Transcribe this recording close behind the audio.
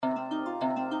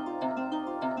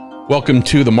Welcome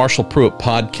to the Marshall Pruitt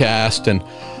Podcast, and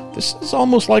this is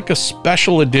almost like a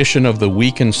special edition of the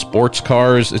Week in Sports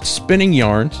Cars. It's spinning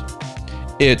yarns,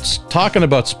 it's talking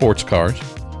about sports cars,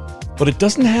 but it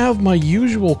doesn't have my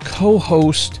usual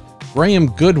co-host, Graham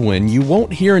Goodwin. You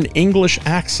won't hear an English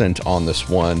accent on this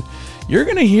one. You're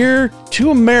going to hear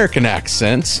two American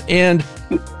accents, and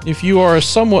if you are a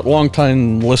somewhat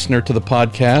long-time listener to the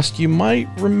podcast, you might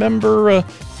remember a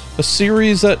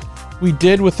series that we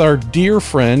did with our dear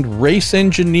friend, race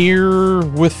engineer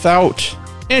without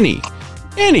any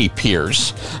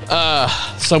peers,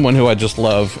 someone who I just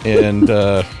love and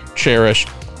cherish,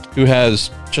 who has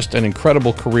just an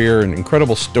incredible career and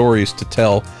incredible stories to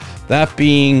tell. That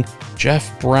being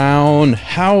Jeff Braun.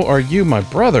 How are you, my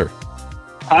brother?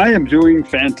 I am doing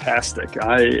fantastic.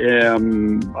 I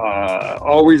am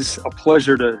always a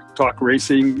pleasure to talk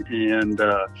racing and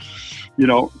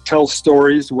tell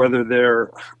stories, whether they're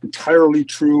entirely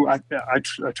true. I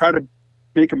try to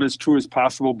make them as true as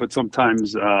possible, but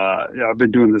sometimes I've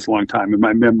been doing this a long time and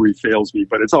my memory fails me.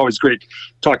 But it's always great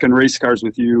talking race cars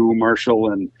with you,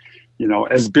 Marshall, and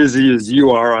as busy as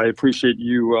you are, I appreciate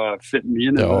you fitting me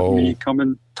in and letting me come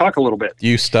and talk a little bit.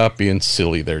 You stop being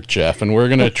silly there, Jeff, and we're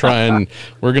gonna try and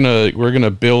we're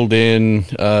gonna build in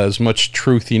as much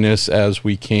truthiness as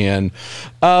we can.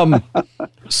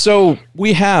 So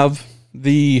we have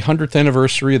the 100th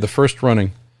anniversary of the first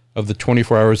running of the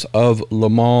 24 Hours of Le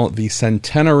Mans, the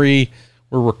centenary.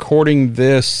 We're recording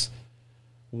this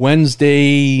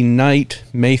Wednesday night,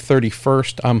 May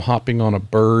 31st. I'm hopping on a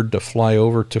bird to fly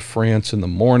over to France in the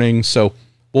morning. So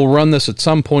we'll run this at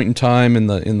some point in time in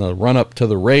the run up to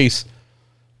the race,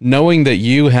 knowing that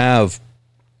you have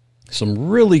some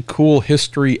really cool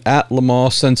history at Le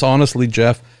Mans, since honestly,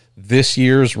 Jeff, this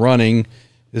year's running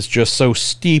is just so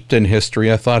steeped in history.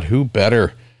 I thought, who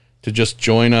better to just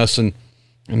join us? And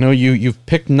I know you've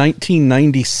picked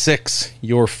 1996,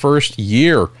 your first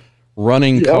year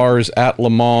running cars at Le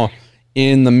Mans.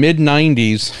 In the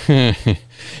mid-90s,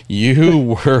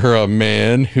 you were a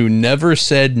man who never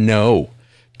said no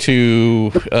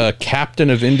to captain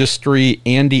of industry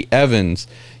Andy Evans.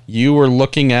 You were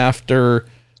looking after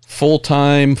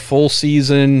full-time,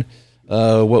 full-season,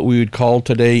 what we would call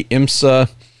today IMSA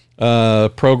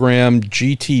program,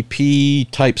 GTP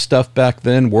type stuff back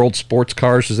then, World Sports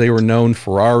Cars as they were known,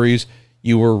 Ferraris.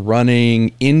 You were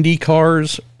running Indy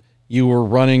cars. You were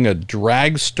running a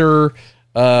dragster.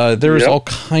 There's all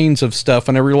kinds of stuff.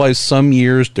 And I realized some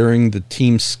years during the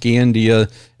Team Scandia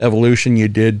evolution, you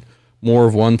did more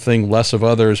of one thing, less of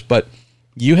others. But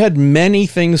you had many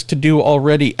things to do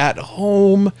already at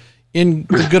home in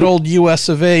the good old US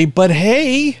of A. But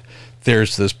hey,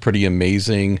 there's this pretty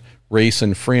amazing race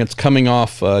in France coming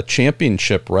off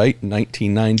championship, right?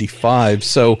 1995.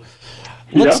 So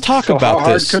let's talk about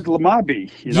this. How hard could Le Mans be?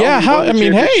 It's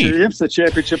the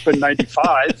championship in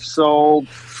 95. So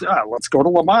let's go to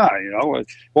Le Mans.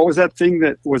 What was that thing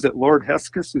was it Lord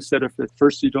Hesketh who said, if at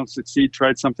first you don't succeed,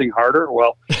 try something harder?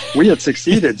 Well, we had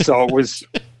succeeded. So it was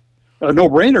a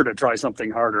no-brainer to try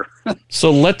something harder. So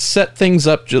let's set things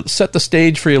up, set the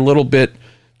stage for you a little bit,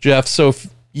 Jeff. So if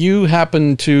anyone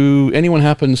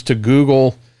happens to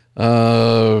Google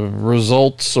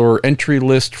results or entry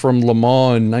list from Le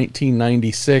Mans in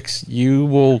 1996, you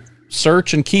will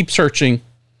search and keep searching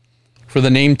for the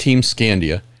name Team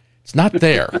Scandia. It's not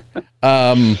there.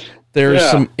 There's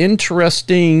some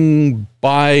interesting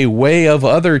by way of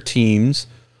other teams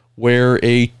where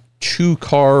a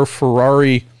two-car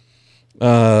Ferrari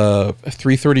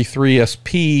 333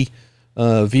 SP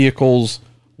vehicles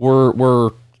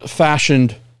were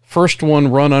fashioned. First one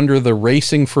run under the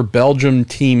Racing for Belgium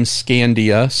Team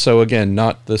Scandia. So again,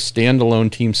 not the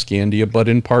standalone Team Scandia, but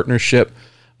in partnership.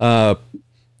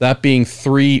 That being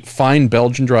three fine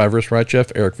Belgian drivers, right,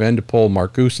 Jeff? Eric Van de Poel,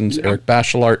 Mark Goossens, Eric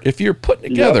Bachelart. If you're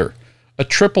putting together a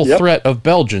triple threat of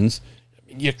Belgians,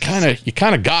 you kind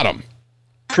of got them.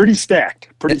 Pretty stacked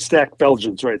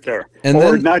Belgians right there.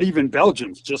 Or not even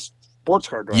Belgians, just sports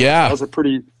car drivers. Yeah. That was a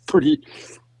pretty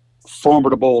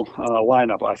formidable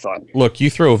lineup, I thought. Look, you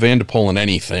throw Van de Poel in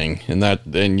anything,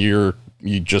 and you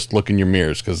just look in your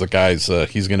mirrors because the guy's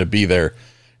he's going to be there.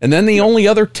 And then the only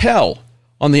other tell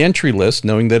on the entry list,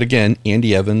 knowing that again,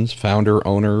 Andy Evans, founder,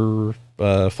 owner,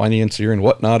 financier, and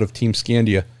whatnot of Team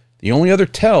Scandia, the only other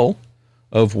tell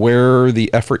of where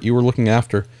the effort you were looking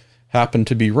after happened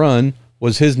to be run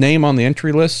was his name on the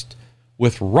entry list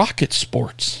with Rocket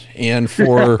Sports. And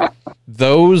for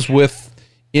those with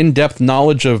in-depth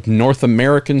knowledge of North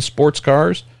American sports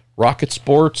cars, Rocket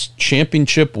Sports,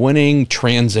 championship-winning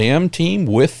Trans Am team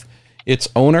with its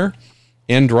owner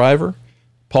and driver,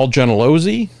 Paul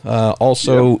Gentilozzi,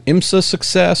 also IMSA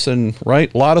success, and a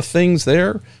lot of things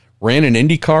there. ran an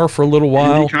IndyCar for a little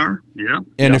while. IndyCar, yeah.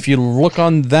 And if you look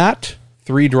on that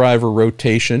 3-driver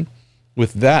rotation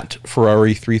with that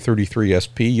Ferrari 333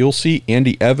 SP, you'll see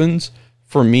Andy Evans,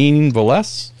 Fermin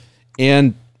Velez,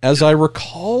 and as I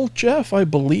recall, Jeff, I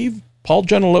believe Paul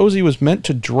Gentilozzi was meant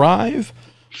to drive.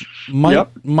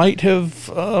 Might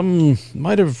have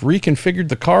reconfigured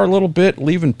the car a little bit,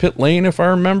 leaving pit lane, if I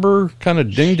remember, kind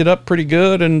of dinged it up pretty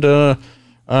good. And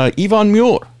Yvon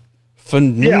Mueller,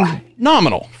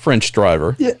 phenomenal French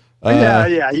driver. Yeah.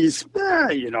 He's,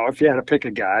 if you had to pick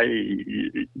a guy,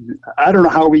 I don't know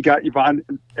how we got Yvon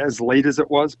as late as it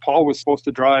was. Paul was supposed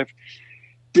to drive.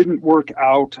 Didn't work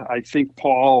out. I think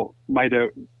Paul might have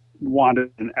wanted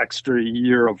an extra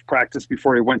year of practice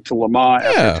before he went to Le Mans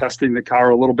after testing the car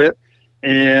a little bit.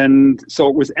 And so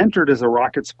it was entered as a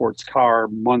Rocket Sports car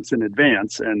months in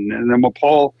advance. And then when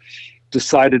Paul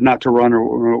decided not to run,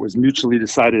 or it was mutually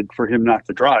decided for him not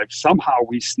to drive, somehow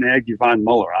we snagged Yvon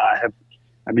Mueller.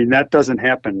 That doesn't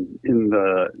happen in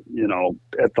the,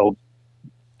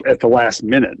 at the last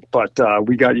minute, but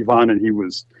we got Yvon and he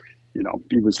was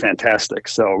fantastic.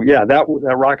 So yeah, that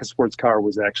Rocket Sports car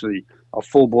was actually a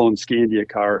full-blown Scandia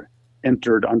car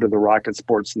entered under the Rocket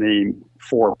Sports name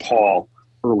for Paul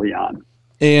early on.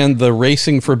 And the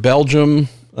Racing for Belgium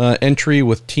entry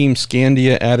with Team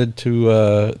Scandia added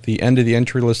to the end of the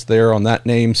entry list there on that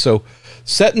name. So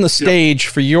setting the stage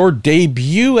for your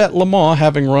debut at Le Mans,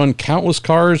 having run countless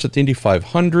cars at the Indy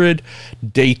 500,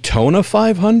 Daytona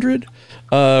 500,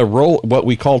 what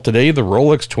we call today the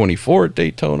Rolex 24 at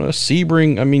Daytona,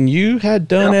 Sebring. I mean, you had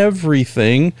done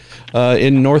everything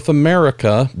in North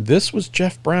America. This was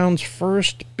Jeff Brown's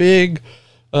first big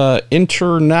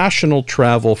international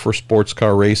travel for sports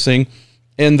car racing,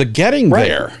 and the getting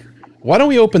there. Why don't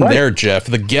we open there, Jeff?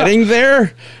 The getting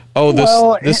there.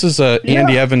 Oh, this is a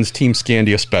Andy Evans Team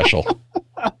Scandia special.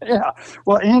 Yeah.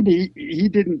 Well, Andy, he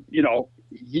didn't.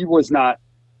 He was not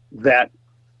that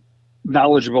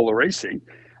knowledgeable of racing.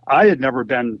 I had never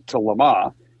been to Le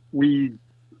Mans. We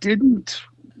didn't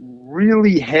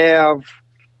really have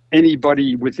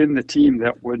anybody within the team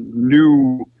that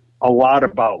knew a lot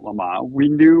about Le Mans.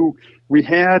 We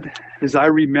had, as I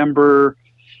remember,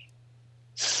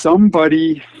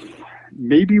 somebody,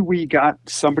 maybe we got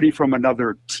somebody from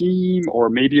another team, or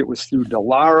maybe it was through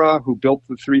Dallara who built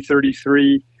the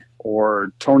 333,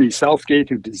 or Tony Southgate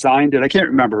who designed it. I can't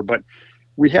remember, but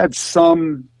we had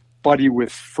somebody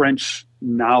with French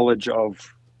knowledge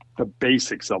of the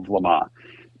basics of Le Mans.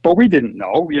 But we didn't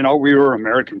know, we were an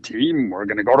American team. We're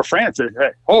going to go to France.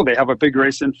 They have a big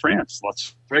race in France.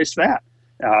 Let's race that.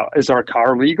 Is our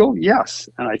car legal? Yes.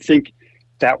 And I think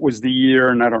that was the year,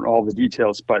 and I don't know all the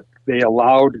details, but they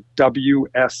allowed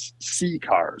WSC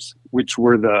cars, which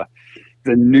were the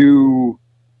new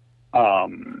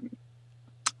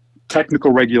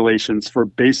technical regulations for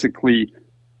basically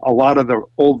a lot of the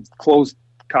old closed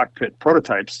cockpit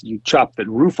prototypes. You chopped the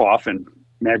roof off and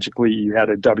magically you had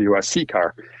a WSC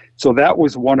car. So that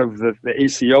was one of the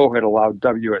ACO had allowed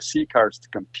WSC cars to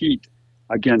compete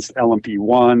against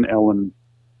LMP1,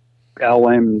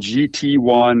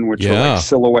 LMGT1, which were like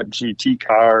silhouette GT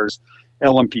cars,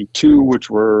 LMP2, which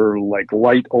were like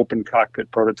light open cockpit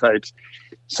prototypes.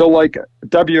 So like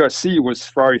WSC was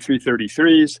Ferrari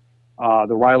 333s.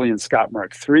 The Riley and Scott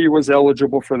Mark III was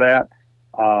eligible for that.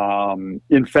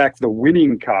 In fact, the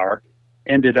winning car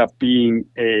ended up being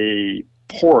a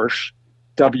Porsche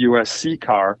WSC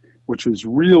car, which was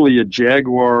really a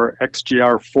Jaguar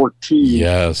XJR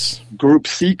 14 Group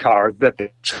C car that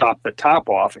they chopped the top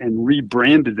off and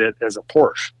rebranded it as a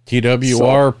Porsche.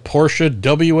 TWR Porsche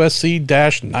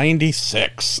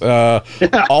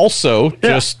WSC-96. Also,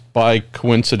 just by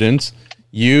coincidence,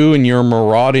 you and your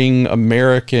marauding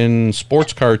American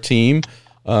sports car team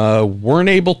weren't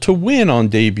able to win on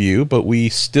debut, but we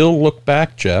still look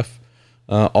back, Jeff,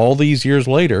 all these years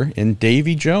later, and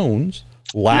Davy Jones,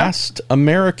 last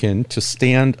American to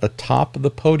stand atop of the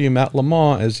podium at Le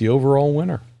Mans as the overall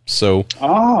winner. So,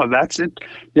 that's it.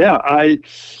 Yeah, I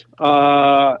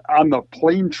on the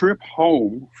plane trip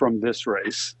home from this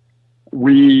race,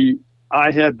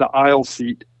 I had the aisle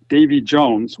seat. Davy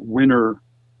Jones, winner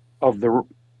of the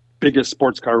biggest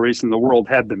sports car race in the world,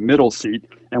 had the middle seat,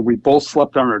 and we both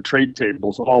slept on our trade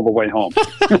tables all the way home.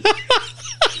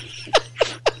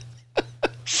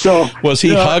 So was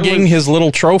he hugging his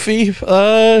little trophy?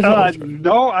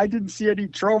 No, I didn't see any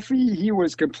trophy. He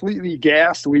was completely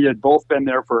gassed. We had both been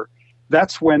there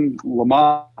that's when Le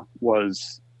Mans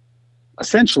was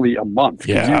essentially a month.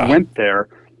 We went there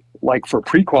like for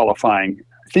pre-qualifying.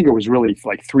 I think it was really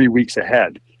like 3 weeks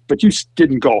ahead, but you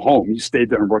didn't go home. You stayed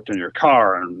there and worked on your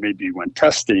car and maybe went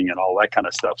testing and all that kind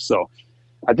of stuff. So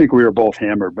I think we were both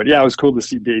hammered, but yeah, it was cool to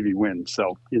see Davey win.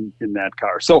 So in that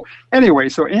car. So anyway,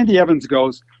 so Andy Evans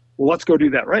goes, well, let's go do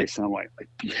that race. And I'm like,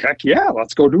 heck yeah,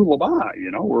 let's go do Le Mans.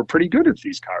 You know, we're pretty good at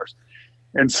these cars.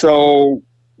 And so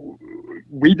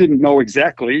we didn't know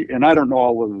exactly, and I don't know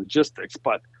all the logistics,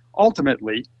 but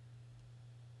ultimately,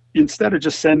 instead of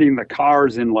just sending the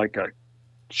cars in like a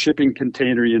shipping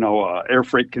container, you know, air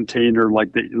freight container, like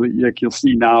you'll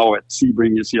see now at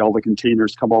Sebring, you see all the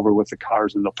containers come over with the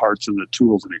cars and the parts and the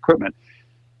tools and equipment.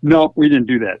 No, we didn't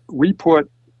do that. We put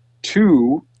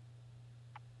 2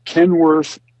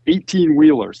 Kenworth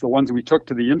 18-wheelers, the ones we took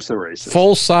to the IMSA races.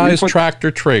 Full-size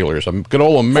tractor trailers, good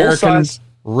old American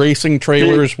racing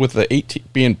trailers with the 18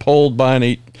 being pulled by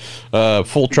an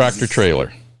full tractor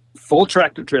trailer. Full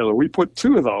tractor trailer. We put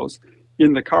 2 of those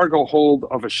in the cargo hold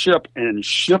of a ship and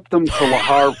shipped them to Le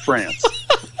Havre, France.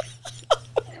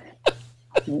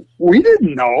 We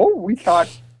didn't know. We thought,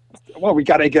 well, we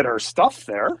got to get our stuff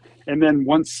there. And then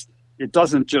once it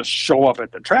doesn't just show up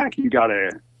at the track, you got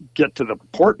to get to the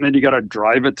port and then you got to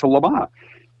drive it to Le Mans.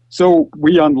 So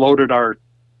we unloaded our,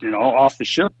 off the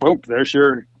ship. Boom, there's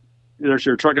your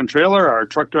truck and trailer. Our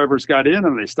truck drivers got in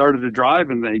and they started to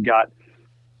drive and they got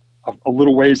a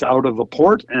little ways out of the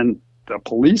port and the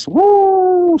police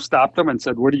stopped them and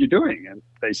said, what are you doing? And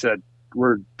they said,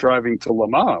 we're driving to Le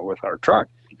Mans with our truck.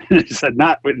 And he said,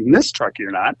 not in this truck,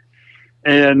 you're not.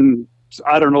 And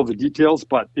I don't know the details,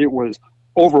 but it was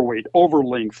overweight, over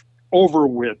length, over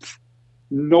width,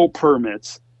 no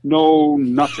permits, no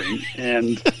nothing.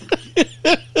 And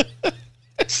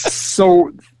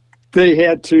so they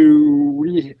had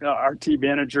to, our team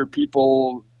manager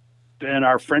people and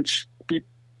our French people,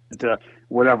 to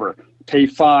whatever, pay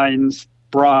fines,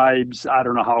 bribes. I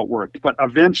don't know how it worked, but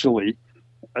eventually,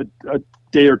 a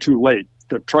day or two late,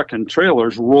 the truck and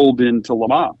trailers rolled into Le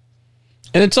Mans.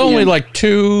 And it's only like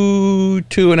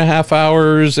 2.5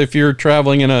 hours if you're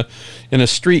traveling in a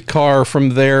streetcar from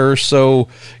there. So,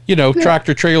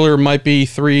 tractor trailer might be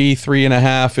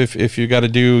 3.5 if you got to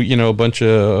do, a bunch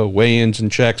of weigh-ins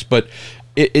and checks, but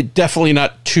it definitely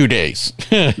not 2 days.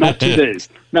 Not 2 days.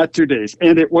 Not 2 days.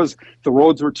 And the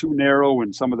roads were too narrow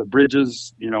and some of the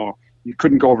bridges, you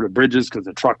couldn't go over the bridges because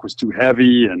the truck was too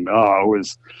heavy and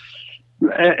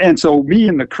and so me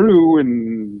and the crew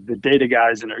and the data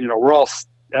guys and we're all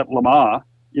at Le Mans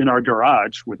in our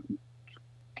garage with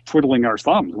twiddling our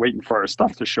thumbs, waiting for our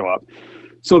stuff to show up.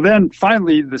 So then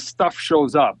finally the stuff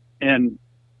shows up, and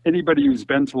anybody who's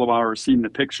been to Le Mans or seen the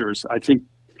pictures, I think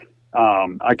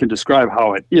I can describe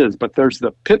how it is. But there's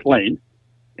the pit lane,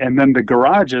 and then the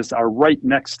garages are right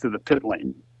next to the pit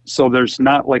lane. So there's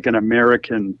not like an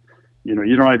American,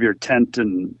 you don't have your tent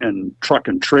and truck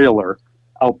and trailer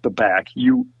out the back.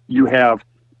 You have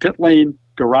pit lane,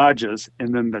 garages,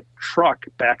 and then the truck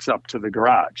backs up to the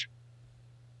garage.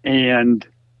 And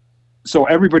so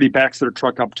everybody backs their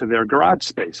truck up to their garage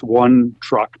space, 1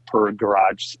 truck per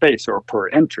garage space or per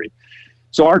entry.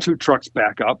 So our 2 trucks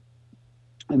back up,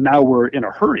 and now we're in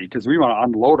a hurry because we want to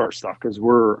unload our stuff because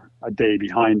we're a day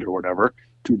behind or whatever,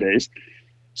 2 days.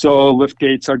 So lift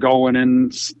gates are going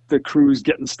and the crew's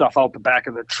getting stuff out the back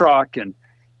of the truck. And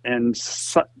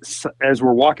as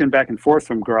we're walking back and forth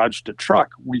from garage to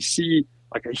truck, we see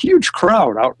like a huge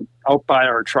crowd out by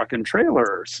our truck and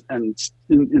trailers and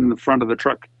in the front of the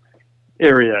truck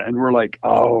area. And we're like,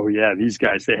 oh yeah, these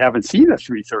guys, they haven't seen a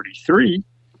 333.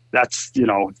 That's,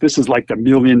 this is like the $1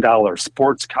 million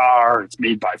sports car. It's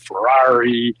made by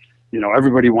Ferrari.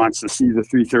 Everybody wants to see the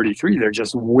 333. They're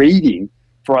just waiting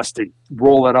for us to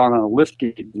roll it on a lift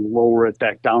gate and lower it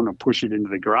back down and push it into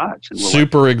the garage. And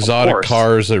super exotic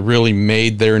cars that really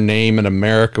made their name in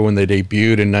America when they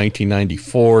debuted in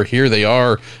 1994. Here they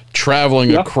are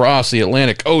traveling across the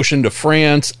Atlantic Ocean to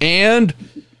France. And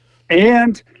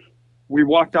we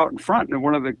walked out in front and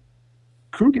one of the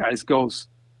crew guys goes,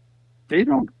 they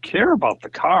don't care about the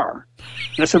car.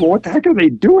 And I said, well, what the heck are they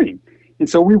doing? And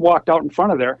so we walked out in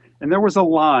front of there and there was a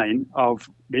line of,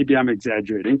 maybe I'm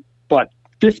exaggerating, but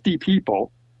 50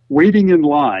 people waiting in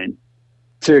line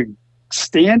to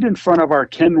stand in front of our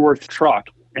Kenworth truck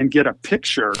and get a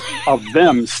picture of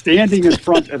them standing in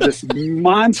front of this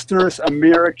monstrous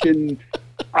American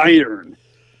iron.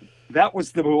 That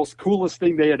was the most coolest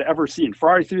thing they had ever seen.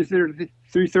 Ferrari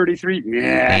 333,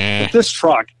 yeah. But this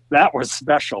truck, that was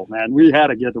special, man. We had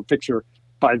to get a picture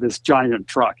by this giant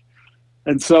truck.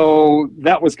 And so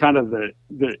that was kind of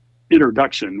the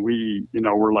introduction. We,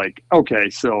 we're like, okay,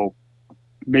 so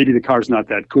maybe the car's not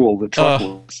that cool. The truck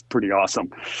was pretty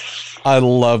awesome. I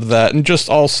love that. And just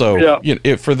also,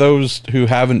 for those who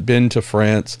haven't been to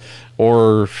France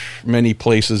or many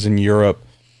places in Europe,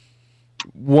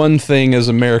 one thing as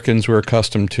Americans we're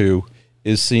accustomed to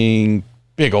is seeing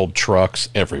big old trucks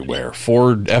everywhere.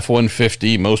 Ford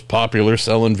F-150, most popular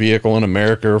selling vehicle in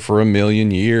America for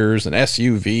 1,000,000 years, and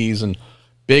SUVs and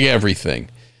big everything.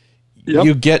 Yep.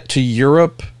 You get to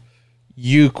Europe,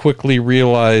 you quickly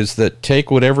realize that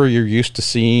take whatever you're used to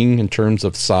seeing in terms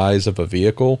of size of a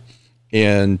vehicle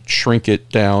and shrink it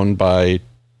down by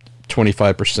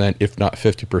 25%, if not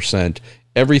 50%.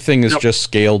 Everything is just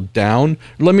scaled down.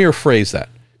 Let me rephrase that,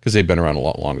 because they've been around a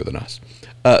lot longer than us.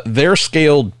 They're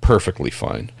scaled perfectly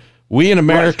fine. We in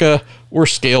America, we're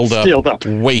scaled up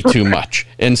way too much.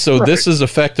 And so this is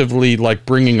effectively like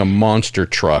bringing a monster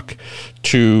truck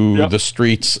to the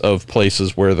streets of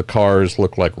places where the cars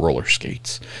look like roller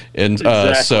skates. And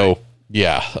but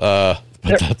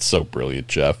that's so brilliant,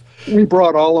 Jeff. We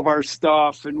brought all of our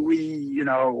stuff, and we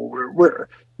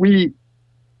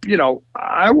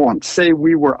I won't say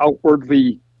we were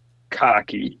outwardly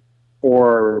cocky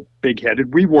or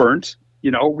big-headed. We weren't.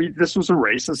 This was a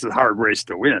race. This is a hard race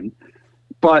to win.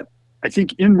 But I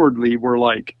think inwardly we're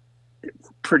like,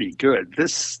 pretty good.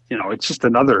 This, it's just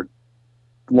another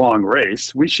long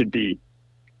race. We should be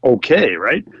okay,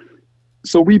 right?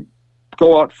 So we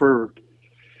go out for,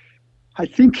 I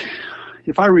think,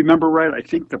 if I remember right, I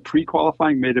think the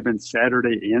pre-qualifying may have been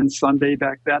Saturday and Sunday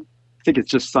back then. I think it's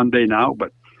just Sunday now.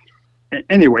 But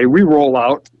anyway, we roll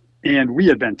out, and we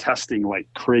had been testing like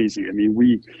crazy. I mean,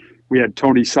 we had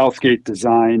Tony Southgate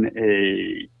design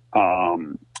a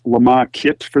Le Mans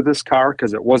kit for this car,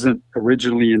 because it wasn't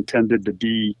originally intended to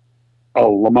be a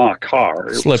Le Mans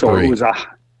car. Slippery. So it was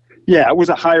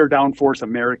a higher downforce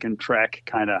American track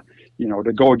kind of,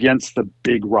 to go against the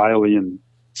big Riley and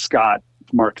Scott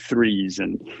Mark IIIs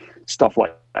and stuff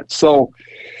like that. So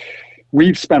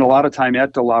we've spent a lot of time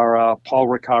at Dallara, Paul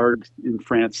Ricard in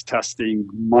France, testing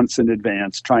months in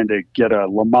advance, trying to get a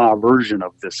Le Mans version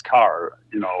of this car,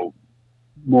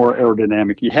 more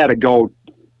aerodynamic. You had to go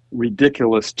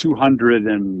ridiculous 200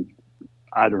 and,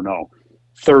 I don't know,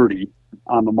 30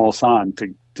 on the Mulsanne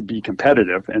to be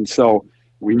competitive. And so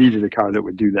we needed a car that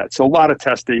would do that. So a lot of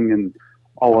testing and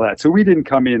all of that. So we didn't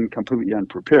come in completely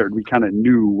unprepared. We kind of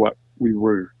knew what we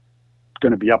were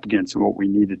going to be up against and what we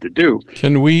needed to do.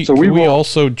 Can we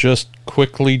also just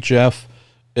quickly, Jeff,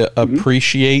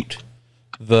 appreciate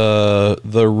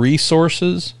the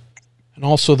resources and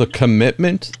also the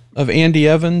commitment of Andy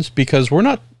Evans? Because we're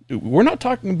not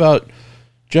talking about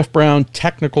Jeff Braun,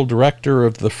 technical director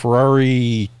of the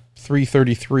Ferrari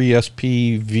 333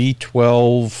 SP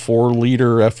V12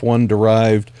 4-liter F1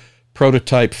 derived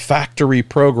prototype factory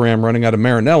program running out of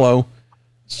Maranello.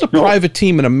 This is a private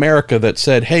team in America that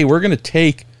said, hey, we're going to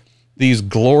take these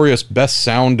glorious,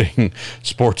 best-sounding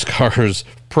sports cars,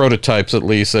 prototypes at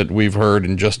least, that we've heard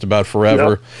in just about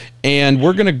forever, and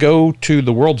we're going to go to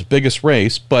the world's biggest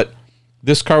race, but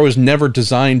this car was never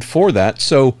designed for that,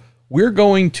 so we're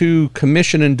going to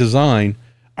commission and design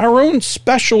our own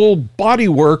special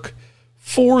bodywork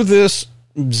for this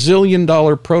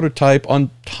zillion-dollar prototype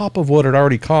on top of what it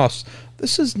already costs.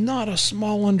 This is not a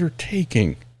small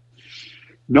undertaking.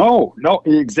 No,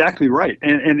 exactly right.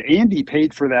 And Andy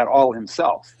paid for that all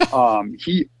himself.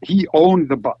 He owned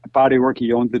the bodywork,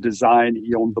 he owned the design,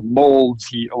 he owned the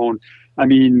molds,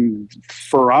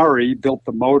 Ferrari built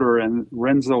the motor, and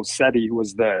Renzo Setti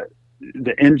was the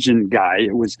engine guy.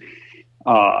 It was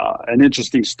an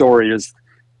interesting story, is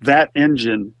that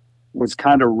engine was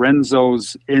kind of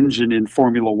Renzo's engine in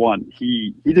Formula One.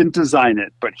 He didn't design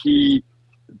it, but he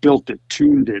built it,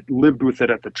 tuned it, lived with it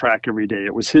at the track every day.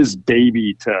 It was his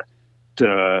baby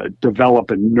to develop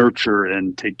and nurture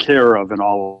and take care of and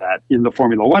all of that in the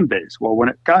Formula One days. Well, when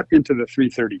it got into the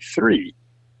 333,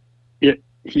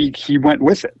 he went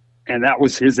with it, and that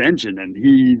was his engine. And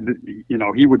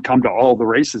he would come to all the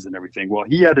races and everything. Well,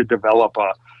 he had to develop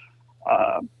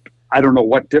I don't know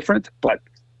what different, but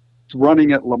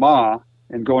running at Le Mans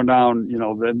and going down,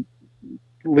 the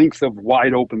length of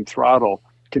wide open throttle,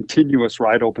 continuous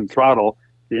wide open throttle,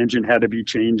 the engine had to be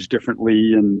changed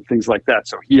differently and things like that.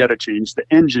 So he had to change the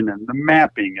engine and the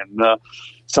mapping and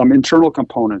some internal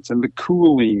components and the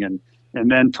cooling.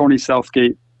 And then Tony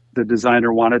Southgate, the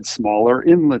designer, wanted smaller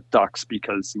inlet ducts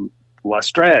because less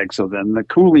drag. So then the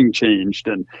cooling changed,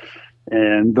 and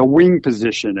the wing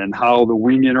position and how the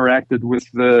wing interacted with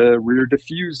the rear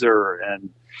diffuser. And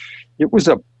it was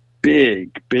a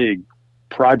big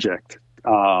project.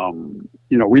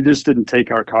 We just didn't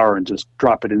take our car and just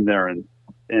drop it in there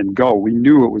and go. We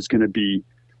knew it was going to be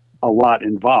a lot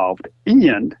involved.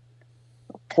 And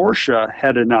Porsche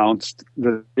had announced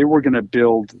that they were going to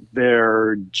build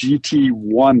their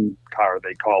GT1 car,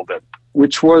 they called it,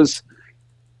 which was,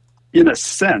 in a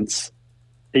sense,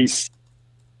 a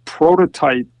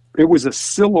prototype. It was a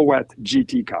silhouette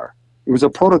GT car. It was a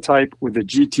prototype with a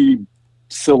GT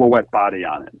silhouette body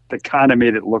on it that kind of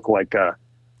made it look like a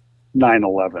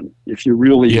 911. If you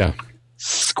really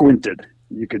squinted,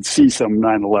 you could see some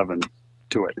 911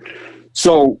 to it.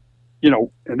 So,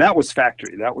 and that was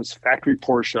factory. That was factory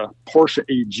Porsche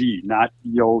AG, not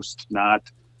Yost, not,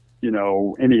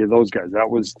 any of those guys. That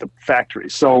was the factory.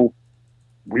 So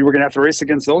we were going to have to race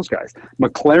against those guys.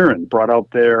 McLaren brought out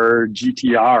their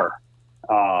GTR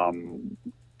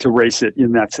to race it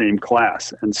in that same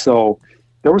class. And so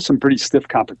there was some pretty stiff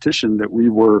competition that we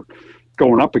were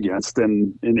going up against.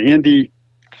 And Andy,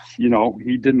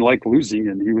 he didn't like losing,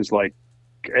 and he was like,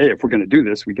 hey, if we're going to do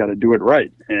this, we got to do it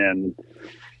right. And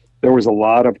there was a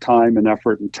lot of time and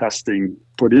effort and testing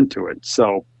put into it.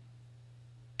 So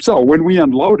when we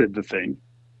unloaded the thing,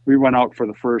 we went out for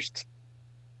the first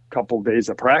couple of days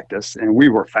of practice, and we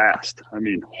were fast. I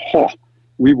mean,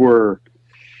 we were,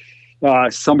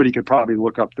 somebody could probably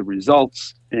look up the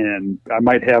results, and I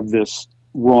might have this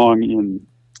wrong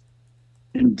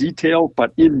in detail,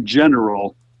 but in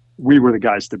general, we were the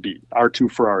guys to beat. Our two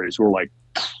Ferraris were like,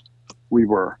 we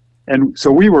were. And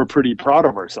so we were pretty proud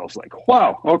of ourselves, like,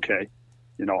 wow, okay,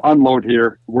 unload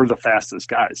here. We're the fastest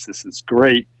guys. This is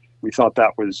great. We thought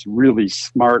that was really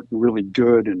smart and really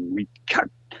good. And we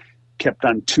kept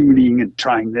on tuning and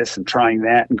trying this and trying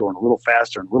that and going a little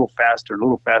faster and a little faster and a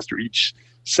little faster each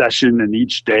session and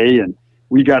each day. And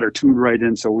we got our tune right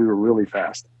in. So we were really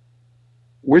fast,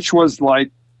 which was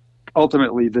like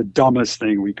ultimately the dumbest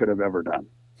thing we could have ever done.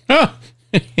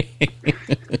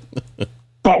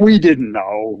 But we didn't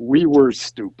know. We were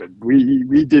stupid.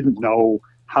 We didn't know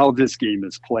how this game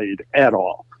is played at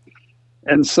all.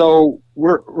 And so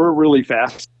we're really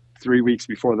fast 3 weeks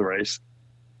before the race.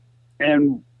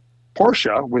 And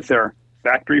Porsche, with their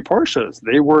factory Porsches,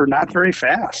 they were not very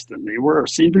fast, and they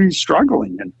seemed to be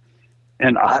struggling.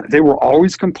 And they were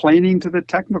always complaining to the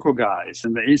technical guys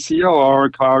and the ACO, our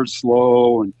car's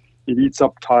slow, and it eats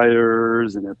up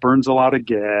tires, and it burns a lot of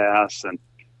gas.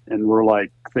 And we're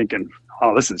like thinking,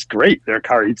 oh, this is great. Their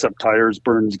car eats up tires,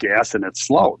 burns gas, and it's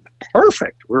slow.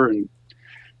 Perfect. We're in,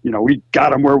 we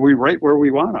got them right where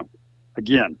we want them.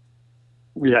 Again,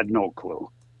 we had no clue.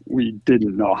 We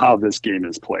didn't know how this game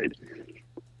is played.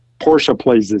 Porsche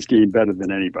plays this game better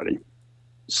than anybody.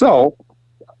 So,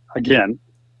 again,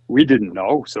 we didn't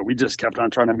know. So we just kept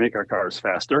on trying to make our cars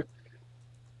faster.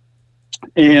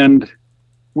 And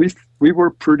we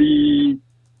were pretty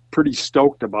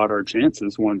stoked about our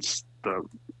chances once the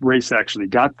race actually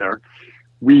got there.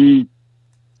 We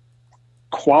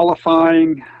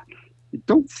qualifying, I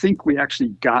don't think we actually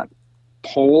got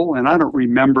pole, and I don't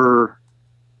remember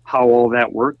how all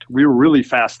that worked. We were really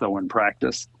fast though in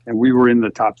practice, and we were in the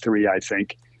top 3, I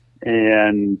think.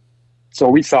 And so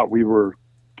we thought we were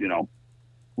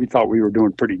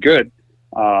doing pretty good.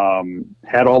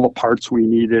 Had all the parts we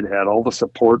needed, had all the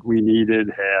support we needed,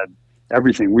 had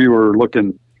everything. We were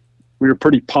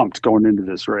pretty pumped going into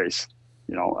this race.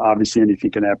 Obviously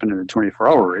anything can happen in a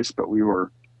 24-hour race, but we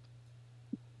were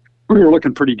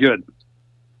looking pretty good.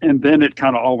 And then it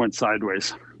kind of all went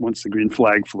sideways once the green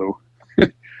flag flew.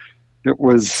 It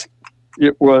was,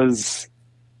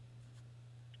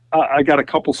 I got a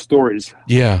couple stories.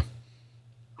 Yeah.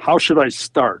 How should I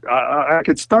start? I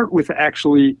could start with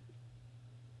actually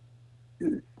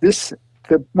this.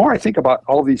 The more I think about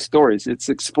all these stories, it's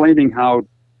explaining how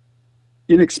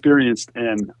inexperienced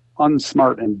and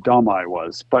unsmart and dumb I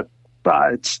was. But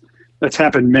that's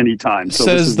happened many times. So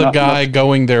says the guy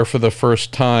going there for the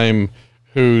first time,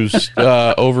 who's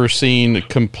overseen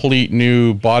complete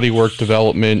new bodywork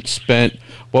development, spent,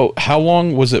 how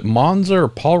long was it, Monza or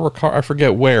Paul Ricard? I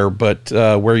forget where, but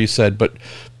where you said, but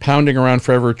pounding around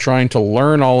forever trying to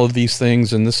learn all of these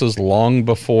things, and this is long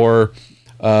before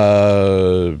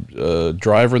driver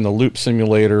in the loop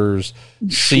simulators,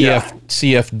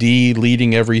 CFD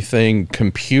leading everything,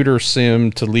 computer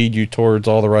sim to lead you towards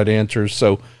all the right answers.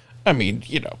 So, I mean,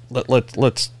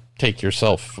 let's take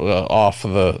yourself off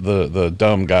the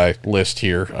dumb guy list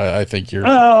here. I think you're.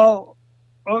 Oh,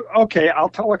 okay. I'll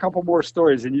tell a couple more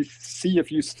stories, and you see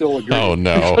if you still agree. Oh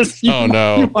no!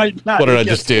 You might not. What did I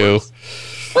just do?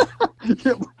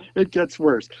 It gets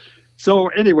worse. So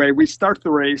anyway, we start the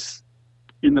race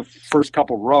in the first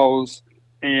couple rows,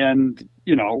 and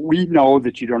we know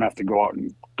that you don't have to go out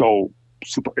and go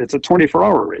super. It's a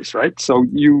 24-hour race, right? So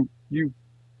you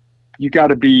got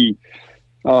to be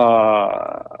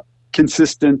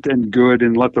consistent and good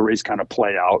and let the race kind of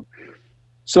play out.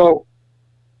 So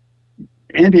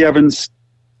Andy Evans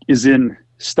is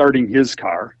starting his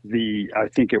car. I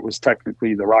think it was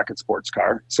technically the Rocket Sports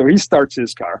car. So he starts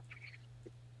his car,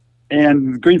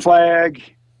 and green flag,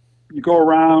 you go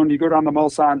around, you go down the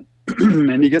Mulsanne,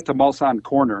 and you get to Mulsanne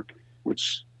Corner,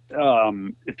 which,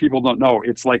 if people don't know,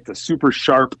 it's like the super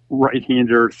sharp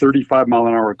right-hander,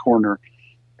 35-mile-an-hour corner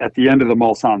at the end of the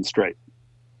Mulsanne Straight.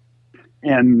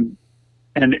 And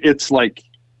it's like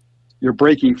you're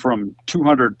braking from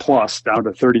 200 plus down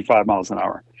to 35 miles an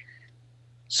hour.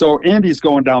 So Andy's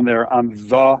going down there on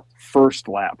the first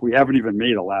lap. We haven't even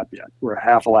made a lap yet. We're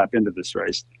half a lap into this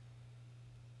race.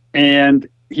 And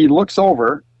he looks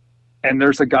over, and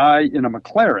there's a guy in a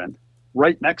McLaren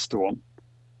right next to him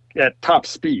at top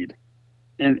speed.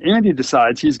 And Andy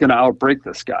decides he's going to outbrake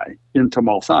this guy into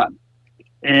Mulsanne.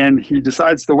 And he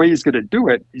decides the way he's going to do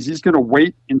it is he's going to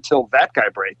wait until that guy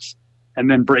brakes and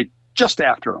then brake just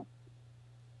after him.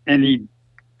 And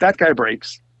that guy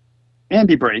brakes,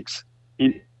 Andy brakes,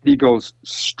 and he goes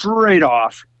straight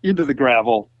off into the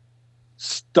gravel,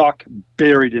 stuck,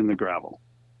 buried in the gravel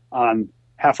on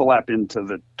half a lap into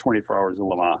the 24 Hours of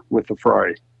Le Mans with the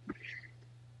Ferrari.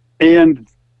 And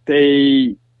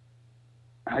I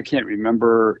can't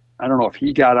remember, I don't know if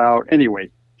he got out.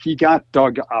 Anyway, he got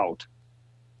dug out.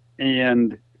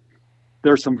 And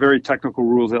there's some very technical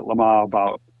rules at Le Mans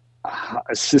about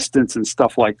assistance and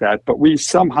stuff like that. But we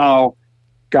somehow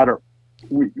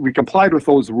we complied with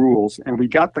those rules, and we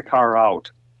got the car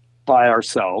out by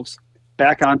ourselves,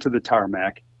 back onto the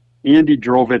tarmac. Andy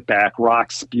drove it back,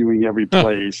 rocks spewing every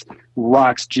place,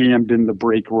 rocks jammed in the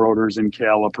brake rotors and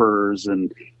calipers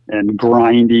and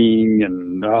grinding.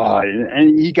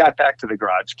 And he got back to the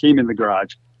garage, came in the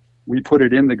garage. We put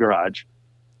it in the garage.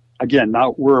 Again,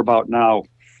 now we're about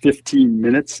 15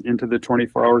 minutes into the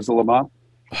 24 Hours of Le Mans.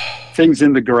 Things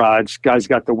in the garage, guys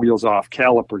got the wheels off,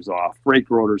 calipers off, brake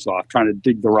rotors off, trying to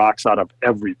dig the rocks out of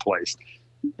every place.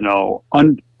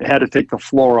 Had to take the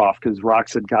floor off because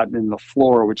rocks had gotten in the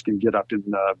floor, which can get up in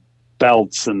the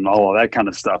belts and all of that kind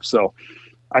of stuff. So,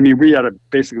 I mean, we had to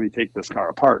basically take this car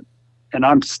apart. And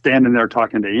I'm standing there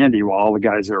talking to Andy while all the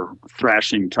guys are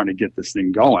thrashing, trying to get this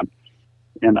thing going.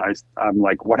 And I'm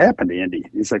like, what happened to Andy?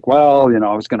 He's like, well,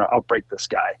 I was going to outbrake this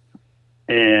guy.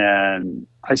 And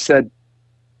I said,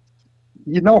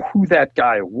 you know who that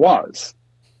guy was?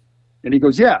 And he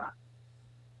goes, yeah.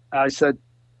 I said,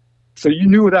 so you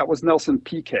knew that was Nelson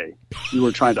Piquet you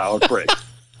were trying to outbrake?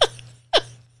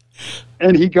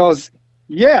 And he goes,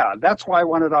 yeah, that's why I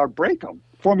wanted to outbrake him.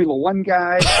 Formula One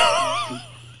guy.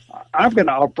 I'm going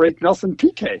to outbrake Nelson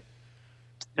Piquet.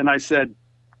 And I said,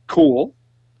 cool,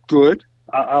 good.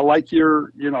 I like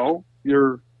your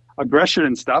aggression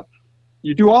and stuff.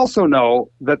 You do also know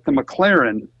that the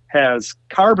McLaren has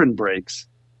carbon brakes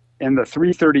and the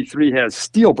 333 has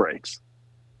steel brakes.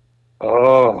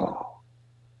 Oh,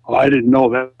 I didn't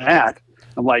know that.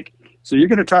 I'm like, so you're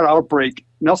going to try to outbrake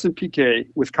Nelson Piquet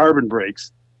with carbon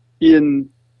brakes in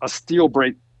a steel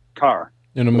brake car?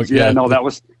 No,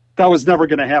 that was never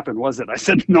going to happen, was it? I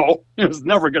said, no, it was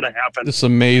never going to happen. This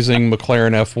amazing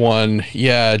McLaren F1,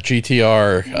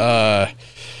 GTR.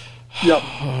 Yep.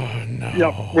 Oh, no.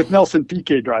 Yep, with Nelson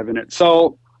Piquet driving it.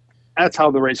 So that's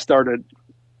how the race started.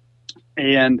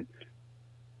 And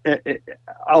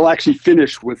I'll actually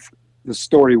finish with the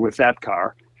story with that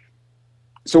car.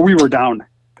 So we were down,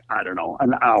 I don't know,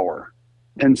 an hour.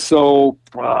 And so,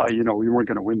 we weren't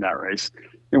going to win that race.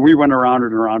 And we went around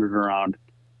and around and around.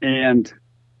 And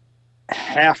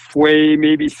halfway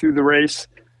maybe through the race,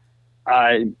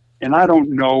 I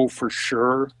don't know for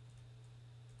sure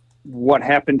what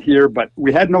happened here, but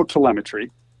we had no telemetry.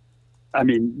 I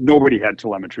mean, nobody had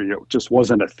telemetry. It just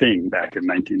wasn't a thing back in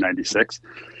 1996.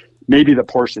 Maybe the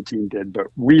Porsche team did, but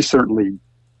we certainly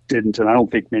didn't, and I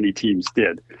don't think many teams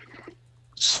did.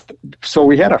 So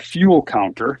we had a fuel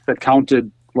counter that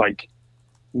counted like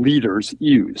liters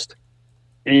used.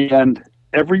 And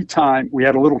every time we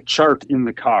had a little chart in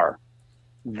the car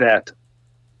that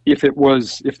if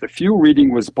the fuel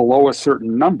reading was below a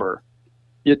certain number,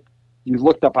 you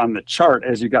looked up on the chart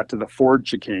as you got to the Ford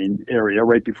chicane area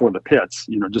right before the pits,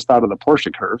 just out of the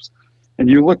Porsche curves. And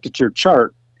you looked at your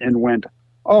chart and went,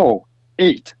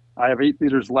 8. I have 8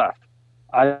 liters left.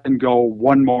 I can go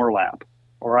one more lap.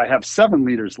 Or I have 7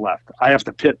 liters left. I have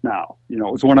to pit now. It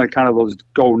was one of the kind of those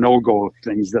go, no-go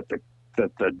things that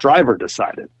the driver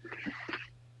decided.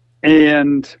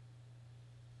 And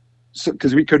so,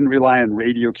 because we couldn't rely on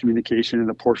radio communication in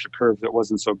the Porsche curve that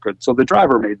wasn't so good. So the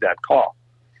driver made that call.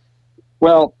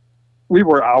 Well, we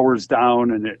were hours down,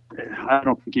 and I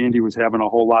don't think Andy was having a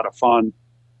whole lot of fun.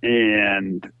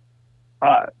 And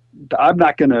I'm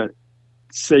not going to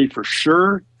say for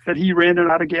sure that he ran it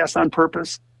out of gas on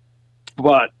purpose,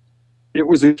 but it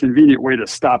was a convenient way to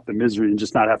stop the misery and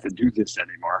just not have to do this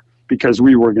anymore, because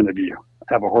we were going to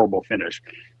have a horrible finish.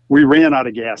 We ran out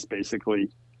of gas basically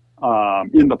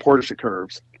in the Porsche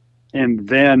curves. And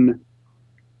then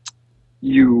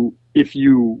if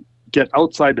you get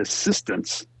outside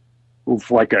assistance with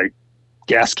like a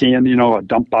gas can, a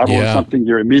dump bottle or something,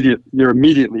 you're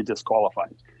immediately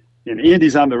disqualified. And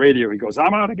Andy's on the radio. He goes,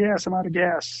 I'm out of gas.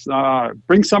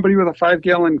 Bring somebody with a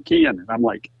 5-gallon can. And I'm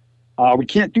like, we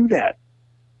can't do that.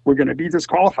 We're going to be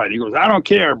disqualified. He goes, I don't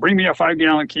care. Bring me a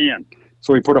 5-gallon can.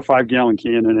 So we put a 5-gallon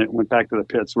can in it, went back to the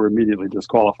pits. We're immediately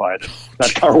disqualified.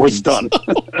 That car was done.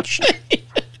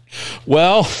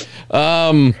 Well,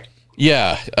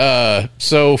 yeah.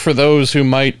 So for those who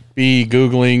might be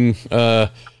Googling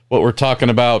what we're talking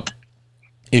about,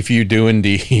 if you do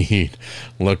indeed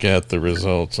look at the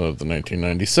results of the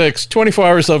 1996 24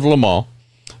 Hours of Le Mans.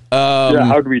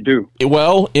 How do we do?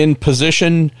 Well, in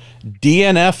position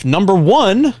DNF number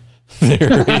 1,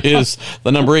 there is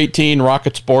the number 18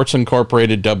 Rocket Sports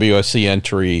Incorporated WSC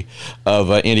entry of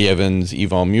Andy Evans,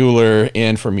 Yvon Mueller,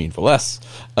 and Fermin Velez.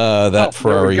 That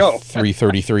Ferrari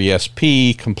 333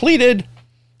 SP completed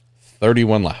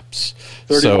 31 laps.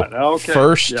 31. So okay.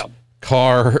 First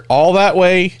car all that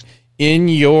way in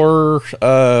your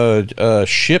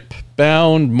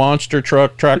ship-bound monster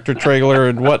truck, tractor trailer,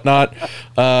 and whatnot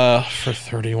for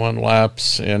 31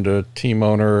 laps, and a team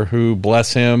owner who,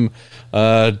 bless him,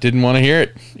 didn't want to hear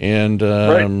it. And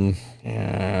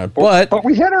but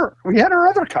we had our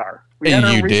other car. We had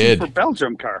our Racing for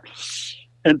Belgium car,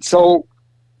 and so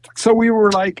we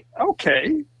were like,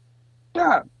 okay,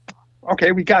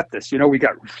 we got this. We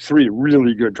got 3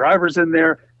 really good drivers in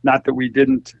there. Not that we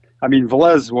didn't. I mean,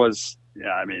 Velez was,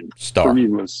 star.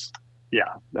 Fermin was,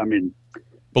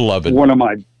 beloved. One of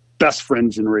my best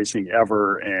friends in racing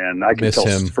ever, and I can tell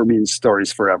Fermin's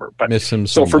stories forever. But miss him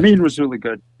so Fermin was really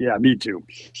good. Yeah, me too.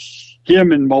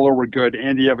 Him and Mueller were good.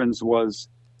 Andy Evans was,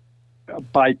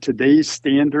 by today's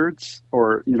standards,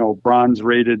 or bronze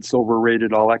rated, silver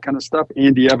rated, all that kind of stuff.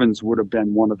 Andy Evans would have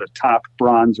been one of the top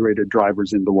bronze rated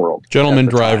drivers in the world. Gentleman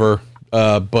driver.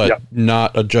 But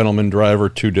not a gentleman driver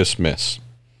to dismiss.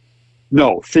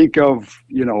 No, think of,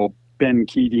 Ben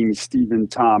Keating, Stephen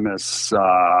Thomas,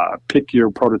 pick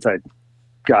your prototype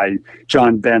guy,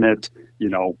 John Bennett,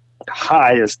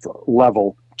 highest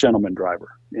level gentleman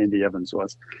driver, Andy Evans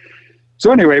was.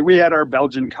 So anyway, we had our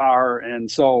Belgian car,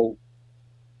 and so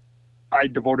I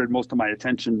devoted most of my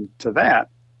attention to that.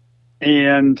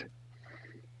 And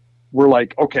we're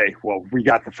like, okay, well, we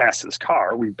got the fastest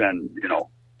car. We've been,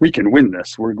 we can win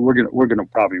this. We're gonna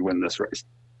probably win this race.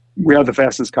 We have the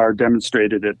fastest car,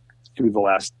 demonstrated it through the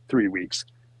last 3 weeks.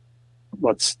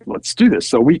 Let's do this.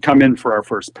 So we come in for our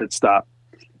first pit stop,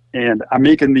 and I'm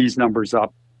making these numbers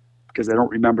up because I don't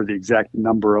remember the exact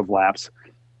number of laps,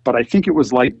 but I think it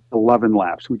was like 11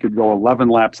 laps. We could go 11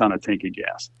 laps on a tank of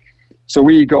gas. So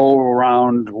we go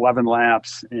around 11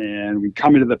 laps, and we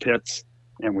come into the pits,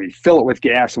 and we fill it with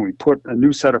gas, and we put a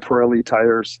new set of Pirelli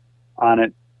tires on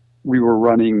it. We were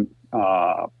running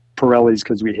Pirellis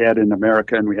because we had in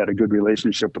America, and we had a good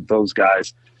relationship with those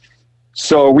guys.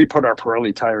 So we put our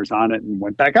Pirelli tires on it and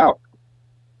went back out.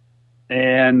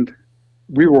 And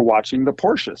we were watching the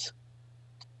Porsches,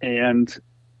 and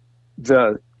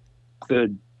the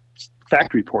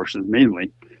factory Porsches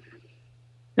mainly.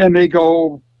 And they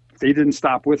didn't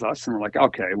stop with us, and we're like,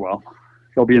 okay, well,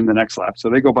 they'll be in the next lap. So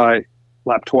they go by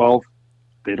lap 12,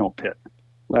 they don't pit.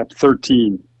 Lap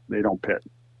 13, they don't pit.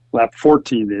 Lap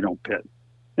 14, they don't pit.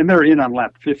 And they're in on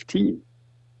lap 15,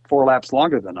 4 laps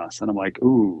longer than us. And I'm like,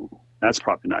 ooh, that's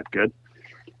probably not good.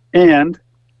 And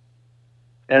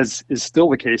as is still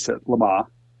the case at Le Mans,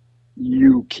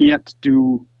 you can't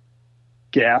do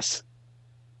gas,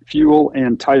 fuel,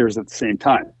 and tires at the same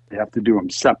time. You have to do them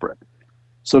separate.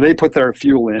 So they put their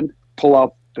fuel in, pull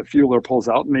out, the fueler pulls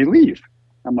out, and they leave.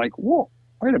 I'm like, whoa,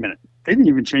 wait a minute. They didn't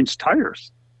even change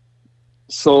tires.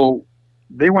 So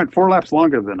they went 4 laps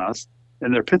longer than us,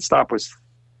 and their pit stop was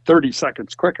 30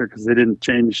 seconds quicker because they didn't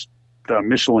change the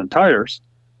Michelin tires.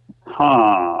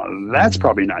 That's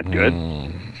probably not good.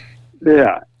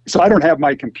 Yeah. So I don't have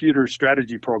my computer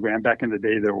strategy program. Back in the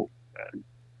day, there,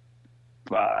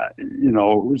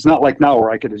 it's not like now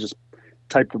where I could have just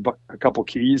typed a couple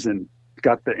keys and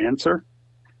got the answer.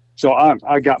 So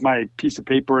I got my piece of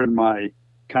paper and my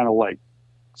kind of like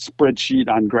spreadsheet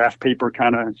on graph paper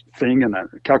kind of thing and a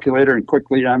calculator, and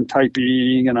quickly I'm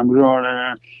typing and I'm doing,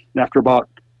 and after about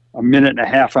a minute and a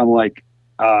half, I'm like,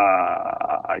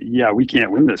 we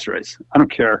can't win this race. I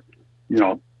don't care.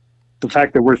 The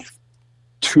fact that we're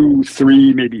 2,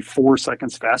 3, maybe 4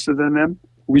 seconds faster than them,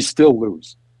 we still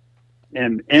lose.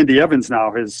 And Andy Evans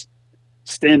now is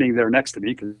standing there next to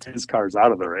me because his car's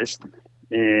out of the race.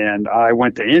 And I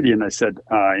went to Andy and I said,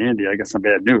 Andy, I got some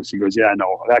bad news. He goes, yeah,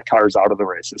 no, that car's out of the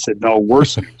race. I said, no,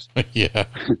 worse news. Yeah.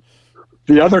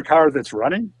 the other car that's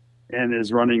running and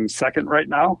is running second right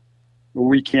now,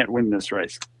 we can't win this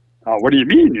race. What do you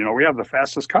mean? We have the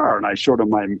fastest car. And I showed him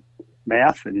my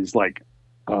math, and he's like,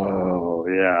 oh,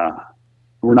 yeah,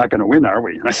 we're not going to win, are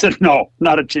we? And I said, no,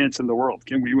 not a chance in the world.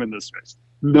 Can we win this race?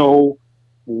 No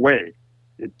way.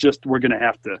 We're going to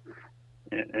have to,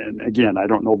 and again, I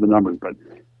don't know the numbers, but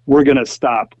we're going to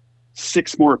stop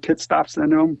 6 more pit stops than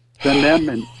them,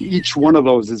 and each one of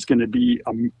those is going to be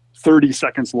 30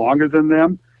 seconds longer than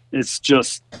them. It's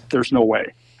just, there's no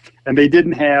way. And they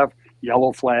didn't have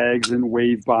yellow flags and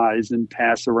wave bys and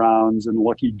pass arounds and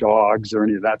lucky dogs or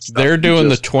any of that stuff. They're doing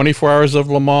the 24 hours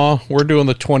of Le Mans. We're doing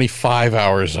the 25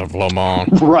 hours of Le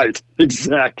Mans. Right.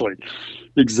 Exactly.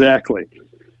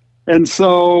 And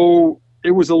so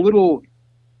it was a little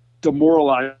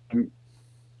demoralizing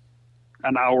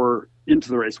an hour into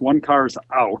the race. One car's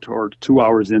out, or 2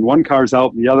 hours in. One car's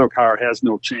out, and the other car has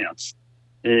no chance.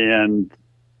 And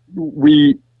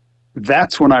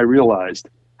that's when I realized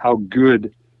how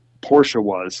good Porsche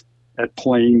was at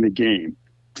playing the game.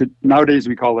 Nowadays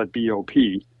we call it BOP,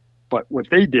 but what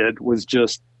they did was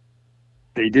just,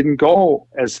 they didn't go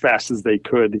as fast as they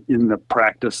could in the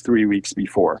practice 3 weeks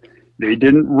before. They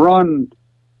didn't run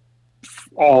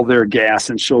all their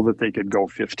gas and show that they could go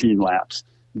 15 laps.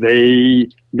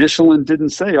 Michelin didn't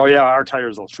say, oh yeah, our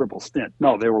tires will triple stint.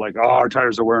 No, they were like, oh, our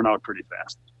tires are wearing out pretty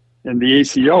fast. And the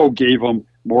ACO gave them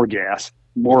more gas,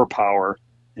 more power,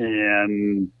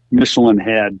 and Michelin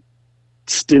had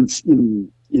stints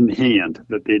in hand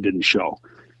that they didn't show.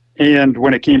 And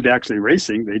when it came to actually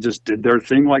racing, they just did their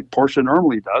thing like Porsche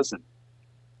normally does, and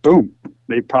boom,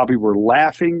 they probably were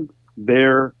laughing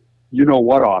their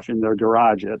you-know-what off in their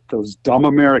garage at those dumb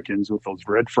Americans with those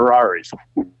red Ferraris.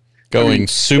 Going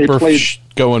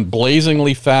going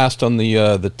blazingly fast on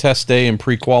the test day and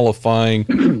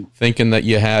pre-qualifying, thinking that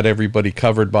you had everybody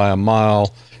covered by a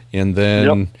mile, and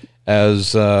then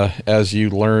as you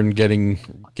learn getting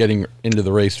into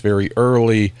the race very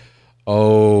early,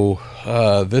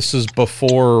 this is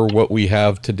before what we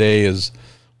have today is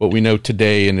what we know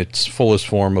today in its fullest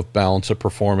form of balance of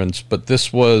performance. But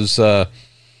this was the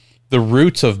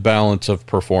roots of balance of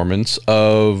performance,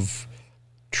 of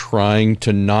trying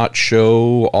to not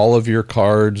show all of your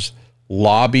cards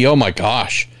lobby. Oh my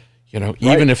gosh.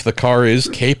 Even if the car is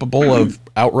capable of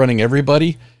outrunning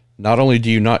everybody, not only do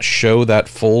you not show that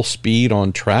full speed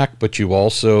on track, but you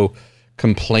also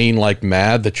complain like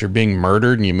mad that you're being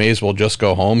murdered and you may as well just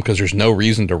go home because there's no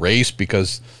reason to race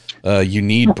because you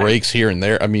need breaks here and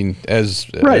there. I mean,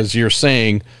 as you're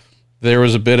saying, there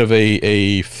was a bit of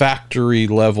a factory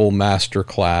level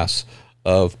masterclass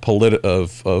of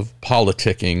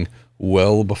politicking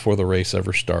well before the race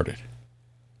ever started.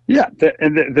 Yeah,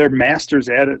 and they're masters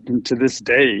at it, and to this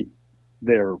day,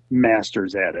 they're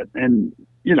masters at it. And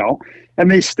and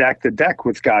they stack the deck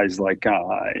with guys like,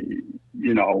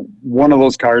 one of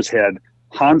those cars had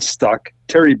Hans Stuck,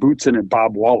 Terry Bootson, and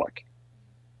Bob Wallach.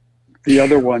 The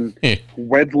other one,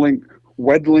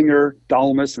 Wedlinger,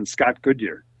 Dalmas, and Scott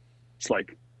Goodyear. It's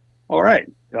like, all right,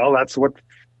 well, that's what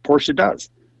Porsche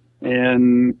does.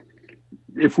 And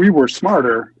if we were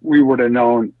smarter, we would have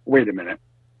known, wait a minute,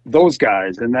 those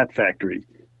guys in that factory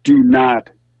do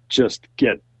not just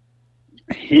get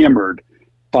hammered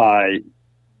by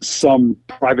some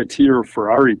privateer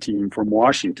Ferrari team from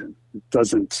Washington. It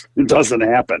doesn't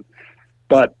happen.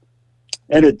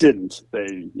 And it didn't.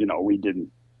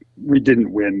 We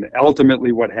didn't win.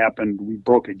 Ultimately what happened, we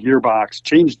broke a gearbox,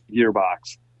 changed the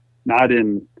gearbox, not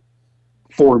in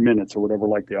 4 minutes or whatever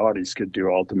like the Audis could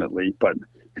do ultimately, but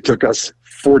it took us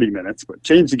 40 minutes, but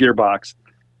changed the gearbox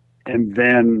and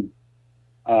then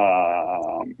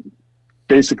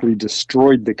basically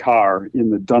destroyed the car in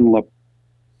the Dunlop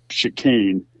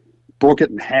chicane, broke it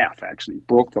in half actually,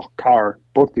 broke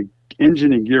the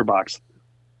engine and gearbox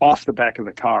off the back of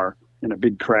the car in a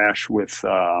big crash with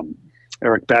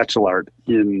Eric Bachelard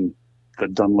in the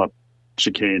Dunlop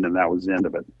chicane, and that was the end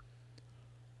of it.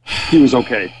 He was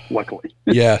okay, luckily.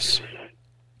 Yes.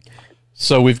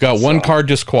 So we've got one car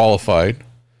disqualified.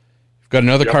 We've got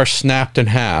another car snapped in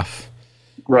half.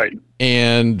 Right.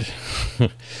 And,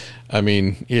 I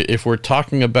mean, if we're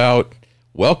talking about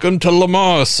welcome to Le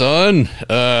Mans, son.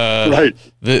 Right.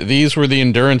 These were the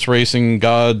endurance racing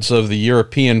gods of the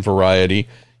European variety.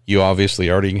 You obviously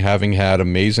already having had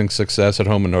amazing success at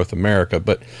home in North America,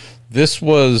 but this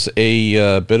was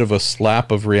a bit of a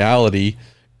slap of reality.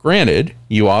 Granted,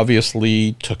 you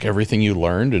obviously took everything you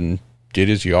learned and did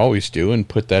as you always do and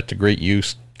put that to great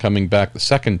use coming back the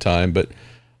second time, but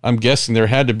I'm guessing there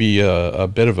had to be a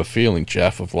bit of a feeling,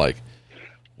 Jeff, of like,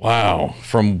 wow,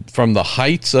 from the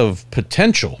heights of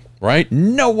potential, right?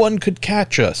 No one could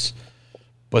catch us.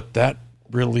 But that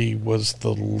really was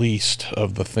the least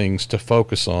of the things to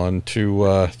focus on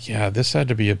to, this had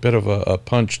to be a bit of a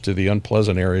punch to the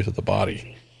unpleasant areas of the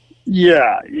body.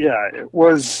 Yeah. It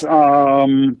was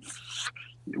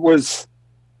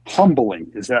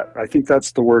humbling. I think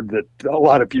that's the word that a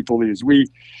lot of people use.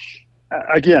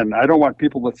 Again, I don't want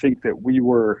people to think that we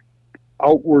were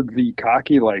outwardly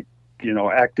cocky, like,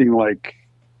 acting like,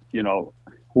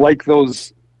 like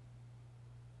those,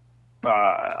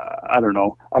 I don't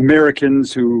know,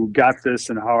 Americans who got this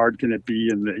and how hard can it be,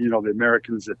 and the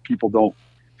Americans that people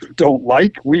don't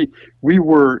like. We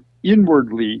were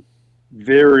inwardly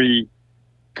very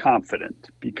confident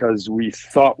because we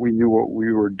thought we knew what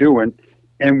we were doing,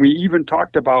 and we even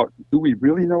talked about, do we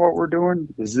really know what we're doing?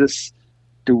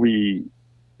 Do we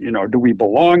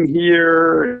belong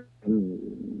here?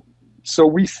 So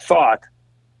we thought,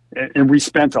 and we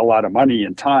spent a lot of money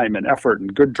and time and effort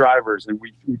and good drivers, and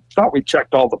we thought we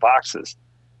checked all the boxes.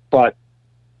 But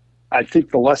I think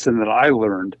the lesson that I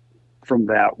learned from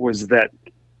that was that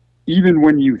even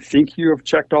when you think you have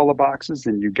checked all the boxes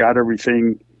and you got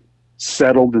everything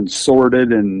settled and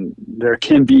sorted, and there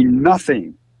can be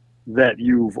nothing that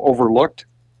you've overlooked,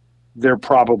 there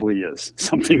probably is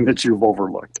something that you've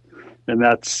overlooked. And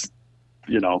that's,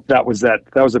 that was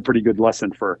a pretty good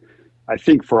lesson I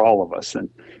think for all of us. And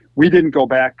we didn't go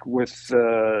back with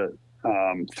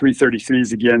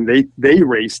 333s again. They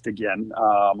raced again.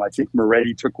 I think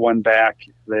Moretti took one back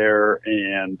there,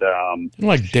 and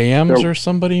like Dams or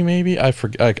somebody maybe. I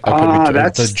forget.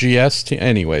 That's the GS team.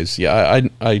 Anyways, yeah,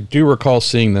 I do recall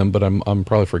seeing them, but I'm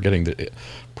probably forgetting the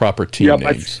proper team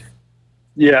names.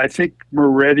 I think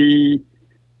Moretti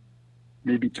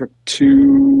maybe took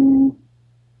two.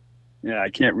 Yeah, I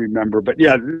can't remember, but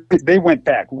yeah, they went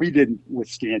back. We didn't with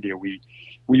Scandia.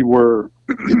 We were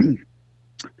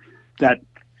that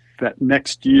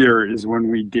next year is when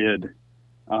we did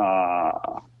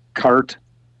kart,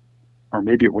 or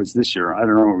maybe it was this year. I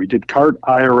don't know. We did kart,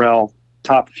 IRL,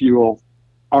 Top Fuel,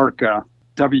 ARCA,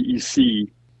 WEC.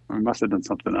 We must have done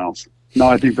something else. No,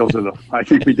 I think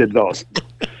we did those.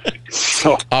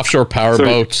 So offshore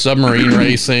powerboats, submarine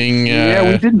racing.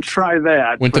 We didn't try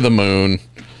that. Went to the moon.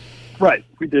 Right,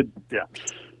 we did. Yeah.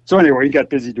 So anyway, we got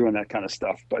busy doing that kind of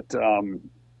stuff. But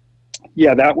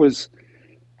that was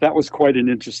quite an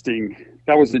interesting.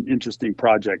 That was an interesting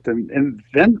project. And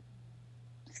then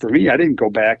for me, I didn't go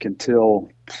back until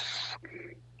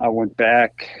I went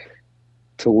back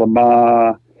to Le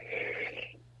Mans.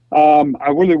 I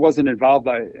really wasn't involved.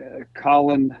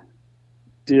 Colin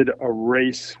did a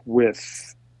race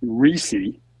with Reese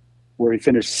where he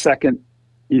finished second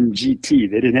in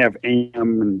GT. They didn't have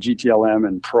AM and GTLM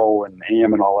and Pro and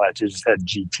AM and all that. They just had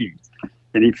GT.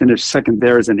 And he finished second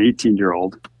there as an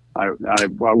 18-year-old. I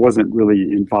wasn't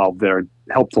really involved there.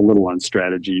 Helped a little on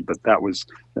strategy, but that was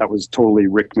totally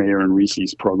Rick Mayer and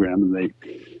Reese's program, and they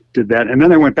did that. And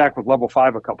then I went back with Level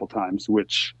 5 a couple times,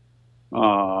 which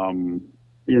in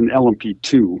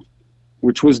LMP2,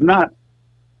 which was not,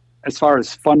 as far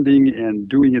as funding and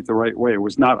doing it the right way, it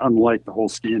was not unlike the whole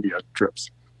Scandia trips.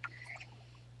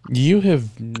 You have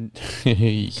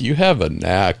a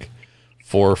knack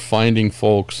for finding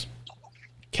folks,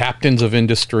 captains of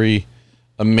industry,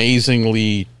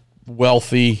 amazingly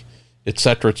wealthy, et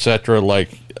cetera,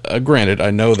 like, granted,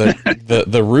 I know that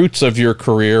the roots of your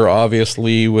career,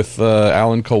 obviously, with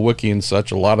Alan Kulwicki and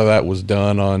such, a lot of that was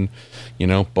done on,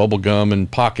 bubble gum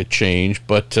and pocket change,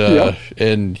 but,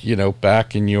 and,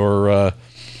 back in your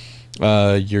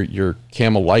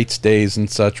Camel Lights days and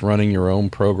such, running your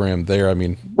own program there, I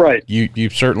mean, right. You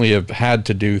certainly have had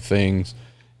to do things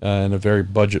in a very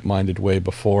budget-minded way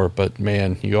before, but,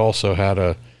 man, you also had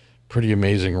a pretty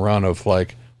amazing run of,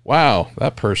 like, wow,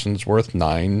 that person's worth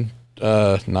nine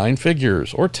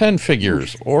figures or 10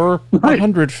 figures or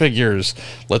 100 figures.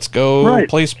 Let's go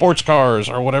play sports cars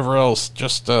or whatever else.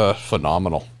 Just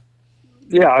phenomenal.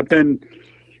 Yeah, I've been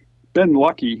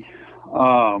lucky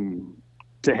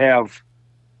to have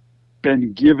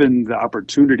been given the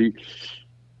opportunity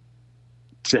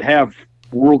to have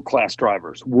world-class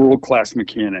drivers, world-class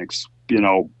mechanics,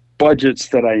 budgets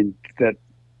that I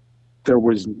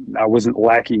wasn't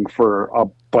lacking for a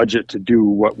budget to do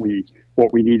what we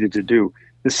needed to do.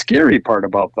 The scary part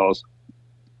about those,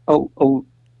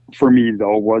 for me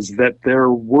though, was that there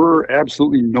were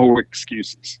absolutely no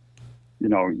excuses.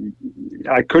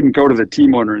 I couldn't go to the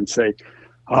team owner and say,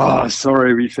 "Oh,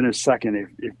 sorry, we finished second.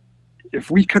 If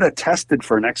we could have tested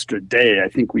for an extra day, I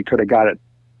think we could have got it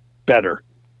better."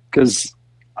 Because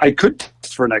I could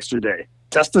test for an extra day.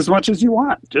 Test as much as you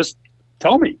want. Just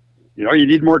tell me. You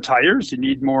need more tires, you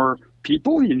need more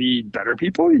people, you need better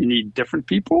people, you need different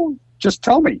people. Just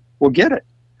tell me. We'll get it.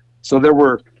 So there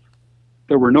were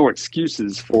there were no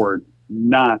excuses for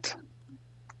not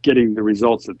getting the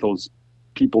results that those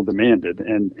people demanded.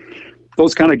 And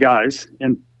those kind of guys,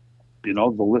 and,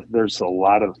 there's a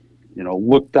lot of,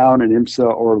 look down in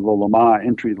IMSA or the Le Mans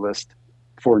entry list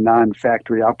for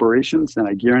non-factory operations. And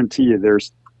I guarantee you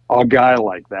there's a guy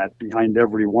like that behind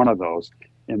every one of those.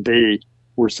 And they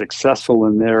were successful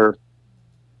in their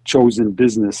chosen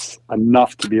business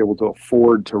enough to be able to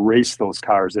afford to race those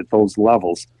cars at those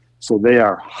levels. So they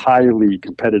are highly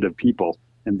competitive people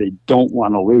and they don't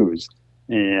want to lose.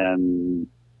 And,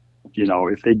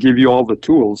 if they give you all the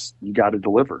tools, you got to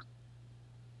deliver.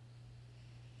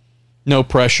 No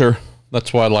pressure.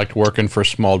 That's why I liked working for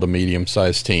small to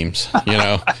medium-sized teams.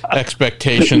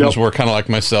 Expectations were kind of like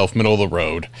myself, middle of the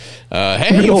road.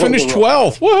 Hey, you finished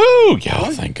 12th. Woohoo!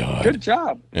 Yeah, thank God. Good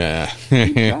job. Yeah.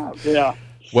 Good job. Yeah.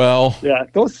 Well. Yeah.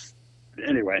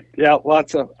 Anyway. Yeah.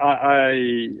 Lots of.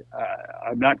 I'm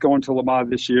not going to Le Mans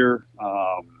this year.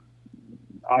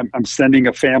 I'm sending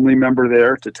a family member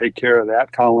there to take care of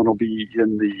that. Colin will be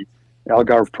in the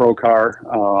Algarve Pro Car.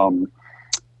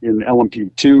 In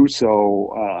LMP2,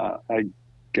 so I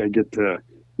get to,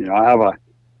 I have a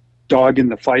dog in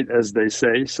the fight, as they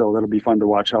say, so that'll be fun to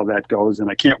watch how that goes, and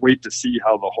I can't wait to see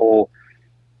how the whole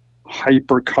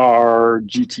hypercar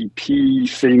GTP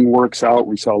thing works out.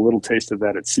 We saw a little taste of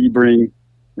that at Sebring.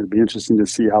 It'll be interesting to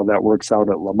see how that works out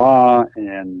at Le Mans,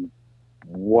 and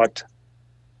what,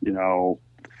 can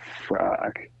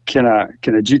a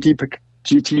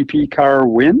GTP car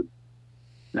win?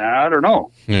 I don't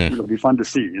know. Yeah. It'll be fun to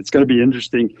see. It's going to be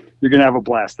interesting. You're going to have a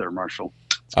blast there, Marshall.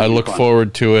 I look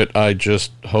forward to it. I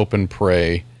just hope and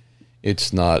pray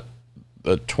it's not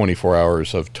the 24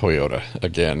 hours of Toyota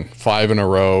again. 5 in a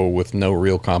row with no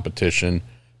real competition.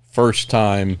 First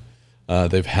time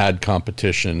they've had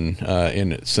competition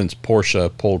since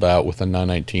Porsche pulled out with a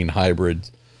 919 hybrid.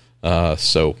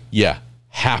 So, yeah,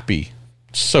 happy.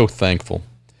 So thankful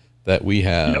that we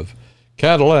have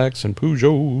Cadillacs and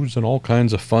Peugeots and all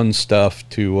kinds of fun stuff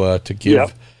to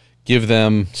give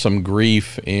them some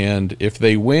grief. And if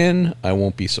they win, I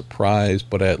won't be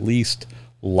surprised, but at least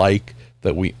like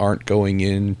that we aren't going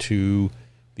into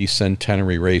the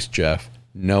centenary race, Jeff,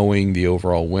 knowing the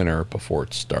overall winner before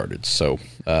it started. So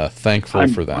thankful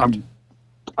for that.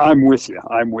 I'm with you.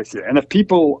 And if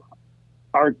people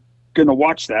are going to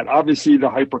watch that, obviously the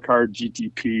hypercar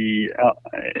GTP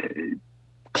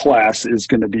class is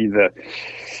going to be the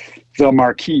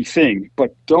marquee thing,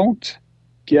 but don't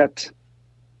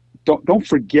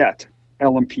forget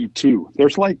LMP2.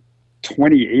 There's like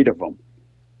 28 of them.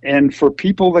 And for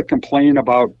people that complain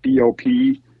about BOP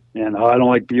and I don't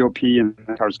like BOP and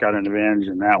that car's got an advantage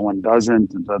and that one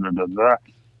doesn't, and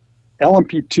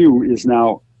LMP2 is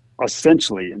now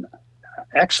essentially, and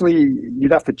actually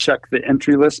you'd have to check the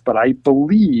entry list, but I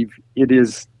believe it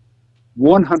is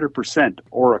 100%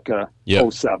 Orica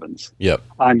 07s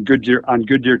on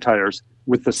Goodyear tires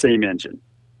with the same engine.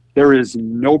 There is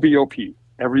no BOP.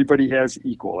 Everybody has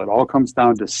equal. It all comes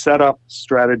down to setup,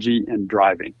 strategy, and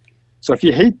driving. So if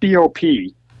you hate BOP,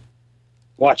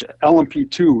 watch it.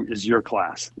 LMP2 is your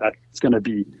class. That's going to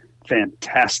be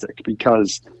fantastic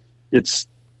because it's,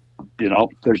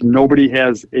 there's nobody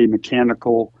has a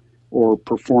mechanical or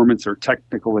performance or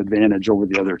technical advantage over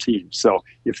the other team. So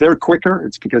if they're quicker,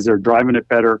 it's because they're driving it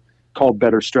better, called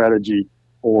better strategy,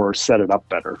 or set it up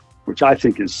better, which I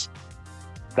think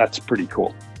that's pretty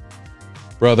cool.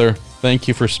 Brother, thank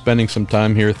you for spending some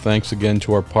time here. Thanks again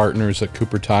to our partners at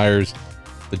Cooper Tires,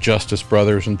 the Justice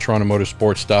Brothers, and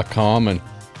TorontoMotorsports.com. And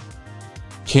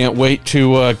can't wait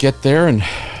to get there and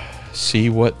see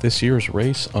what this year's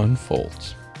race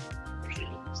unfolds.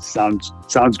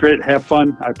 Sounds great. Have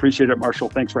fun. I appreciate it, Marshall.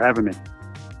 Thanks for having me.